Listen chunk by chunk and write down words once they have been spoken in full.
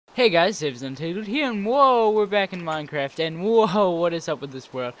Hey guys, Save As Untitled here, and whoa, we're back in Minecraft, and whoa, what is up with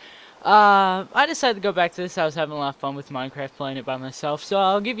this world? I decided to go back to this. I was having a lot of fun with Minecraft, playing it by myself, so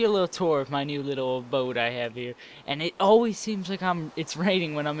I'll give you a little tour of my new little abode I have here. And it always seems like it's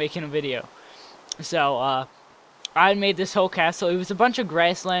raining when I'm making a video. So, I made this whole castle. It was a bunch of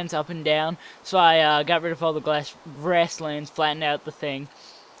grasslands up and down, so I got rid of all the grasslands, flattened out the thing,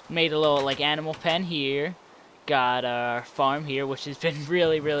 made a little, like, animal pen here. Got our farm here, which has been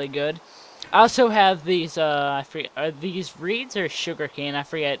really good. I also have these I forget, are these reeds or sugarcane? I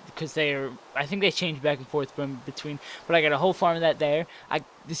forget, because I think they change back and forth between, but I got a whole farm of that there.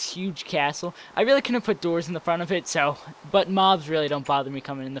 This huge castle. I really couldn't put doors in the front of it, so, but mobs really don't bother me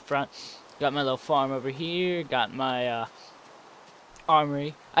coming in the front. Got my little farm over here, got my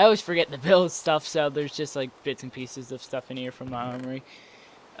armory. I always forget to build stuff, so there's just like bits and pieces of stuff in here from my armory.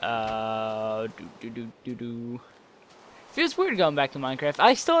 Feels weird going back to Minecraft.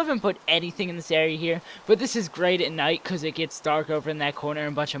 I still haven't put anything in this area here, but this is great at night because it gets dark over in that corner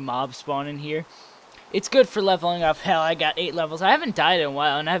and a bunch of mobs spawn in here. It's good for leveling up. Hell, I got 8 levels. I haven't died in a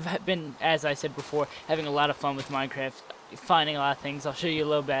while, and I've been, as I said before, having a lot of fun with Minecraft, finding a lot of things. I'll show you a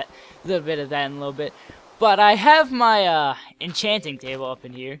little bit of that in a little bit. But I have my enchanting table up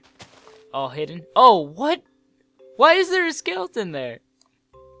in here, all hidden. Oh, what? Why is there a skeleton there?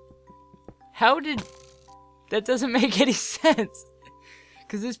 How did... That doesn't make any sense.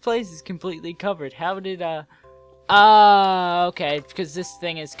 Because this place is completely covered. How did, okay. Because this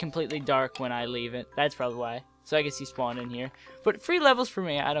thing is completely dark when I leave it. That's probably why. So I guess he spawned in here. But free levels for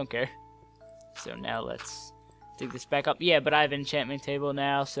me, I don't care. So now let's dig this back up. Yeah, but I have an enchantment table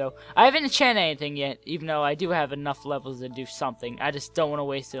now, so... I haven't enchanted anything yet, even though I do have enough levels to do something. I just don't want to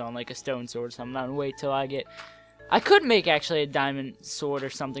waste it on, like, a stone sword or something. I'm gonna wait till I get... I could make, actually, a diamond sword or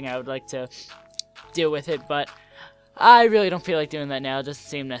something. I would like to deal with it, but I really don't feel like doing that now. It doesn't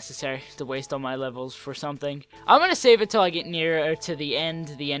seem necessary to waste all my levels for something. I'm gonna save it till I get nearer to the end,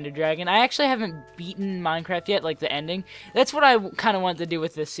 the Ender Dragon. I actually haven't beaten Minecraft yet, like the ending. That's what I kind of wanted to do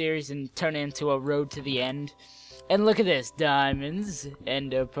with this series and turn it into a road to the end. And look at this: diamonds,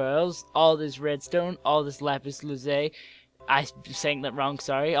 ender pearls, all this redstone, all this lapis lazuli. I'm saying that wrong,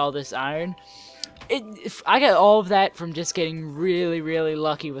 sorry. All this iron. I got all of that from just getting really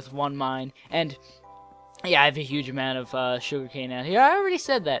lucky with one mine. And yeah, I have a huge amount of sugarcane out here. I already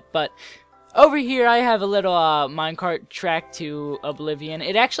said that, but over here I have a little minecart track to Oblivion.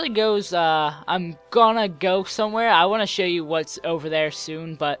 It actually goes, I'm gonna go somewhere. I want to show you what's over there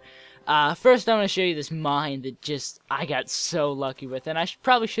soon, but first I want to show you this mine that I got so lucky with. And I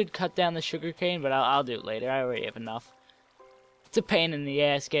probably should cut down the sugarcane, but I'll do it later. I already have enough. It's a pain in the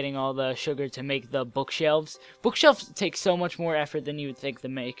ass getting all the sugar to make the bookshelves. Bookshelves take so much more effort than you would think to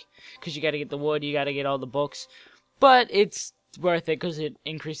make. Because you gotta get the wood, you gotta get all the books. But it's worth it because it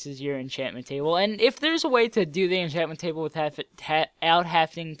increases your enchantment table. And if there's a way to do the enchantment table without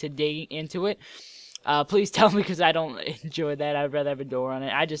having to dig into it, please tell me, because I don't enjoy that. I'd rather have a door on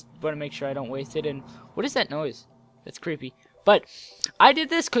it. I just want to make sure I don't waste it. And what is that noise? That's creepy. But I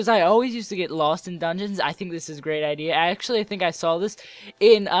did this because I always used to get lost in dungeons. I think this is a great idea. I think I saw this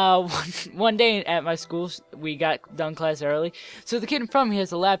in one day at my school. We got done class early. So the kid in front of me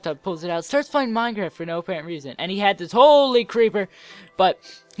has a laptop, pulls it out, starts playing Minecraft for no apparent reason. And he had this holy creeper. But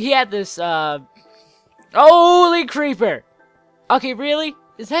he had this holy creeper. Okay, really?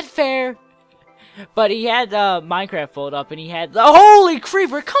 Is that fair? But he had Minecraft pulled up and he had the holy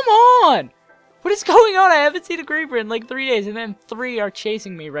creeper. Come on! What is going on? I haven't seen a creeper in like 3 days, and then 3 are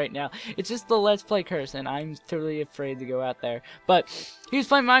chasing me right now. It's just the Let's Play curse, and I'm totally afraid to go out there. But he was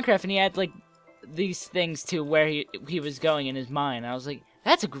playing Minecraft, and he had like these things to where he was going in his mine. I was like,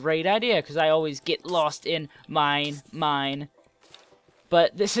 that's a great idea, because I always get lost in mine.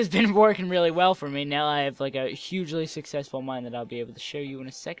 But this has been working really well for me. Now I have like a hugely successful mine that I'll be able to show you in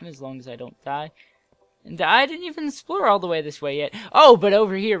a second, as long as I don't die. And I didn't even explore all the way this way yet. Oh, but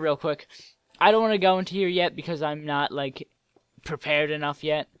over here real quick. I don't want to go into here yet because I'm not, like, prepared enough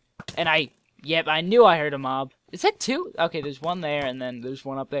yet. And yep, I knew I heard a mob. Is that 2? Okay, there's one there, and then there's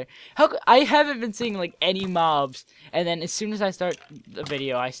one up there. I haven't been seeing, like, any mobs. And then as soon as I start the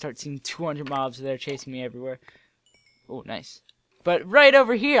video, I start seeing 200 mobs that are chasing me everywhere. Oh, nice. But right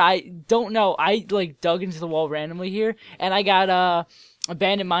over here, I don't know. I, like, dug into the wall randomly here, and I got,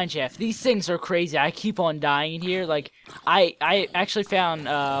 abandoned mineshaft. These things are crazy. I keep on dying in here. Like, I actually found,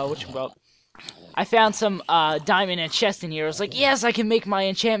 I found some diamond and chest in here. I was like, yes, I can make my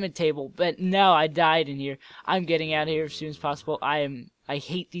enchantment table. But no, I died in here. I'm getting out of here as soon as possible. I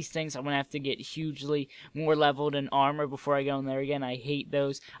hate these things. I'm gonna have to get hugely more leveled in armor before I go in there again. I hate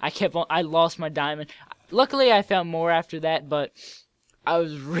those. I lost my diamond. Luckily, I found more after that, but I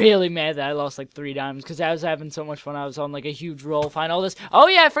was really mad that I lost like 3 diamonds because I was having so much fun. I was on like a huge roll, find all this. Oh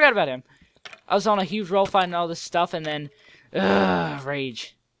yeah, I forgot about him. I was on a huge roll, finding all this stuff, and then,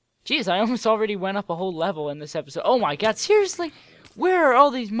 rage. Jeez, I almost already went up a whole level in this episode. Oh my god, seriously? Where are all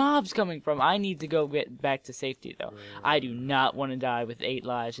these mobs coming from? I need to go get back to safety, though. I do not want to die with 8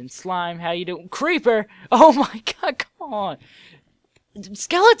 lives. And Slime, how you doing? Creeper! Oh my god, come on!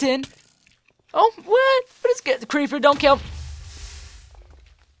 Skeleton! Oh, what? What is Creeper, don't kill.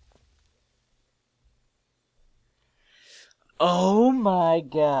 Oh my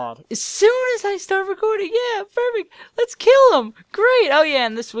god. As soon as I start recording, yeah, perfect. Let's kill him. Great. Oh yeah,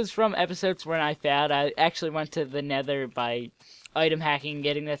 and this was from episodes when I failed. I actually went to the nether by item hacking and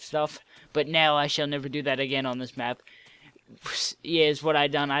getting that stuff. But now I shall never do that again on this map. Yeah, is what I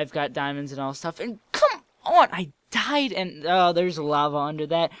done. I've got diamonds and all stuff. And come on, I died and oh, there's lava under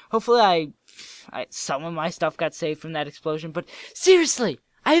that. Hopefully some of my stuff got saved from that explosion. But seriously,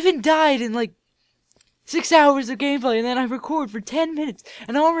 I haven't died in like 6 hours of gameplay, and then I record for 10 minutes,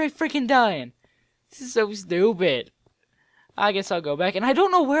 and I'm already freaking dying. This is so stupid. I guess I'll go back, and I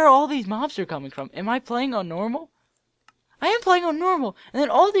don't know where all these mobs are coming from. Am I playing on normal? I am playing on normal, and then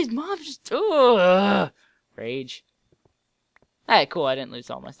all these mobs just, rage. Alright, cool, I didn't lose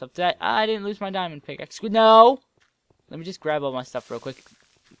all my stuff. I didn't lose my diamond pickaxe. No! Let me just grab all my stuff real quick.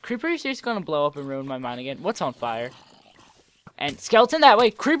 Creeper, is just gonna blow up and ruin my mine again. What's on fire? And skeleton that way,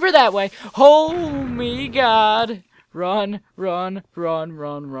 creeper that way. Oh my god. Run, run, run,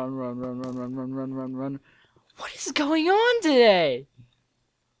 run, run, run, run, run, run, run, run, run, run. What is going on today?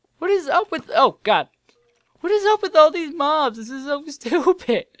 What is up with, oh god. What is up with all these mobs? This is so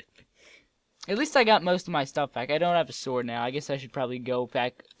stupid. At least I got most of my stuff back. I don't have a sword now. I guess I should probably go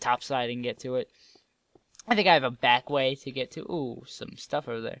back topside and get to it. I think I have a back way to get to, ooh, some stuff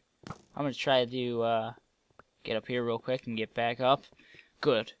over there. I'm gonna try to, get up here real quick and get back up.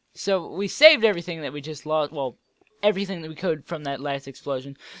 Good. So we saved everything that we just lost. Well, everything that we could from that last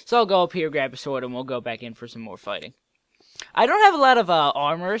explosion. So I'll go up here, grab a sword, and we'll go back in for some more fighting. I don't have a lot of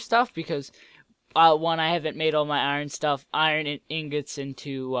armor stuff because, one, I haven't made all my iron ingots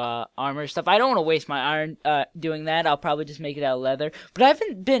into armor stuff. I don't want to waste my iron doing that. I'll probably just make it out of leather. But I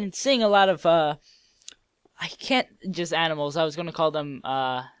haven't been seeing a lot of, I can't, just animals. I was going to call them,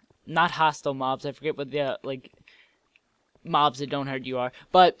 not hostile mobs. I forget what the, like, mobs that don't hurt you are.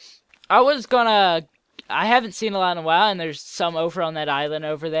 But I haven't seen a lot in a while, and there's some over on that island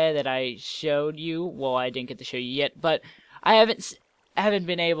over there that I showed you. Well, I didn't get to show you yet, but I haven't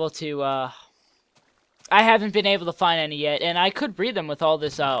been able to, I haven't been able to find any yet, and I could breed them with all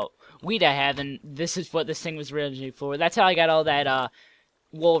this, wheat I have, and this is what this thing was originally for. That's how I got all that,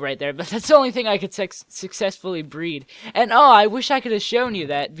 wool right there, but that's the only thing I could successfully breed. And oh, I wish I could have shown you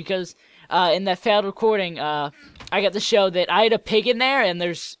that, because in that failed recording, I got to show that I had a pig in there, and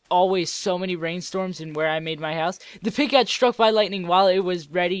there's always so many rainstorms in where I made my house. The pig got struck by lightning while it was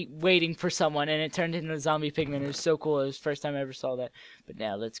ready, waiting for someone, and it turned into a zombie pigman. It was so cool. It was the first time I ever saw that. But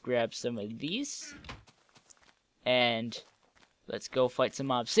now let's grab some of these, and let's go fight some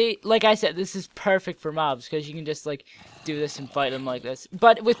mobs. See, like I said, this is perfect for mobs, because you can just, like, do this and fight them like this.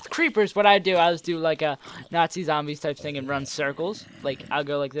 But with creepers, what I do like a Nazi zombies type thing and run circles. Like, I'll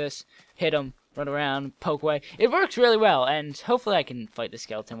go like this, hit them, run around, poke away. It works really well, and hopefully I can fight the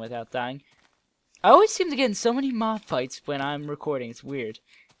skeleton without dying. I always seem to get in so many mob fights when I'm recording. It's weird.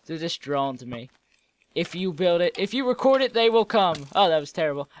 They're just drawn to me. If you build it, if you record it, they will come. Oh, that was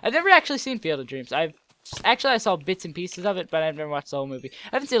terrible. I've never actually seen Field of Dreams. Actually, I saw bits and pieces of it, but I've never watched the whole movie.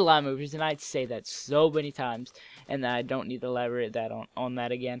 I haven't seen a lot of movies, and I'd say that so many times, and I don't need to elaborate that on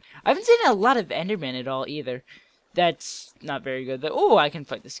that again. I haven't seen a lot of Enderman at all, either. That's not very good. Oh, I can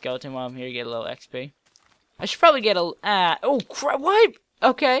fight the skeleton while I'm here to get a little XP. I should probably get a... oh, crap, what?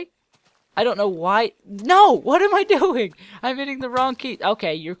 Okay. I don't know why... No! What am I doing? I'm hitting the wrong key.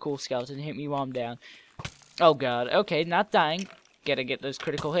 Okay, you're cool, skeleton. Hit me while I'm down. Oh, God. Okay, not dying. Gotta get those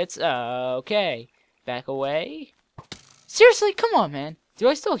critical hits. Okay. Back away. Seriously? Come on, man. Do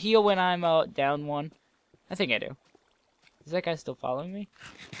I still heal when I'm down one? I think I do. Is that guy still following me?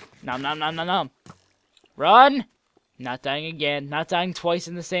 Nom nom nom nom nom. Run! Not dying again. Not dying twice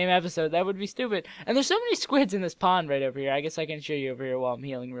in the same episode. That would be stupid. And there's so many squids in this pond right over here. I guess I can show you over here while I'm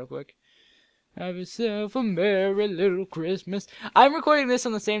healing real quick. Have yourself a merry little Christmas. I'm recording this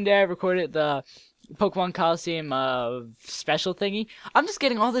on the same day I recorded the Pokemon Coliseum special thingy. I'm just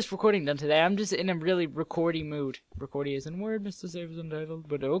getting all this recording done today. I'm just in a really recordy mood. Recordy isn't a word, Mr. Save As Untitled,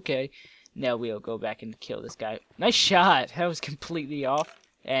 but okay. Now we'll go back and kill this guy. Nice shot. That was completely off.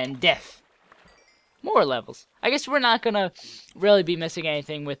 And death. more levels. I guess we're not gonna really be missing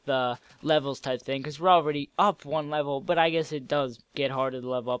anything with the levels type thing, because we're already up 1 level, but I guess it does get harder to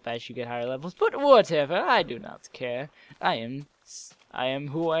level up as you get higher levels, but whatever, I do not care. I am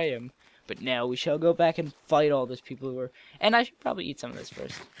who I am. But now we shall go back and fight all those people who are... And I should probably eat some of this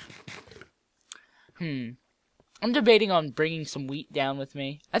first. I'm debating on bringing some wheat down with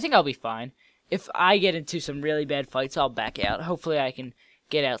me. I think I'll be fine. If I get into some really bad fights, I'll back out. Hopefully I can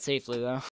get out safely, though.